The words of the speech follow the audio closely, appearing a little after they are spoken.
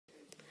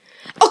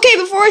Okay,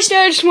 before I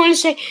start, I just want to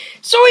say,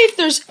 sorry if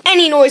there's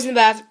any noise in the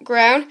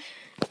background.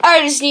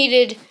 I just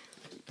needed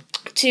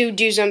to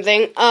do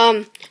something.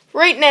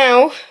 Right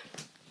now,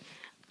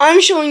 I'm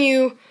showing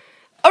you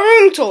a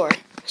room tour.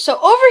 So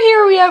over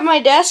here we have my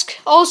desk.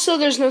 Also,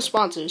 there's no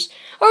sponsors.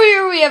 Over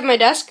here we have my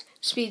desk,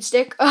 Speed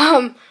Stick.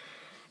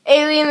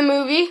 Alien the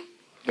movie.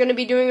 Gonna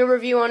be doing a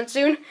review on it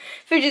soon.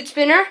 Fidget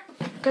spinner,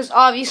 because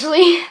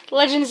obviously,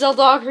 Legend of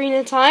Zelda Ocarina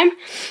of Time.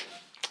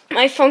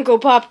 My Funko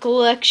Pop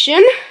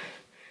collection.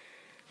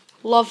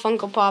 Love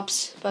Funko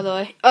Pops, by the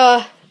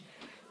way.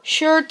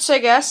 Shirts, I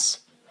guess.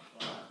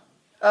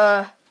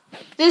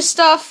 This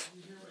stuff.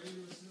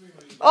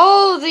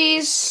 All of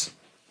these.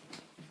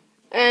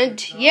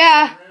 And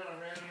yeah,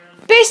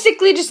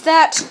 basically just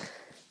that.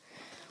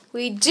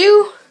 We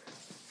do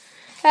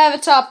have a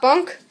top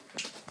bunk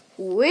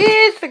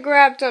with a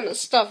crap ton of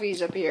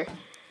stuffies up here.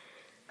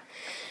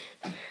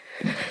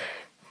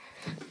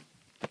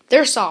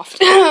 They're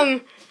soft.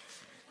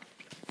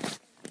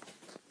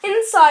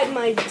 Inside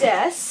my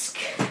desk,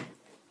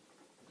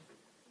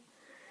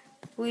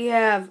 we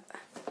have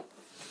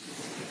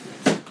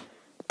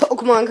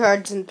Pokemon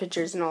cards and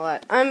pictures and all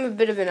that. I'm a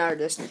bit of an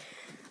artist.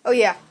 Oh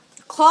yeah,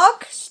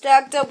 clock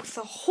stacked up with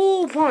a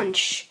whole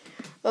bunch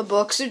of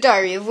books. A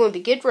Diary of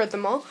Wimpy Kid, read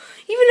them all.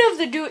 Even if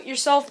the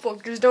do-it-yourself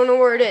book, just don't know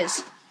where it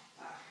is.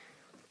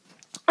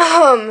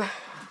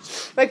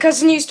 My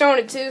cousin used to own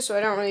it too, so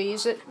I don't really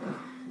use it.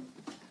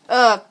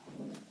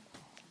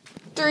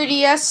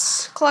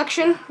 3DS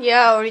collection.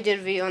 Yeah, I already did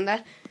a video on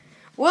that.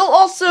 We'll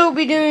also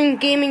be doing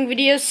gaming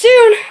videos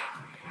soon,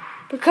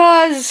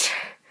 because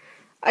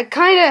I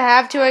kind of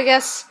have to, I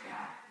guess.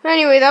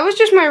 Anyway, that was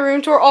just my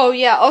room tour. Oh,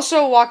 yeah,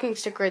 also a walking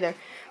stick right there.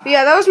 But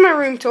yeah, that was my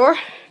room tour,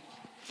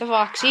 the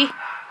Foxy.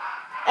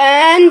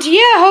 And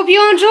yeah, hope you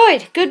all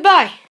enjoyed. Goodbye.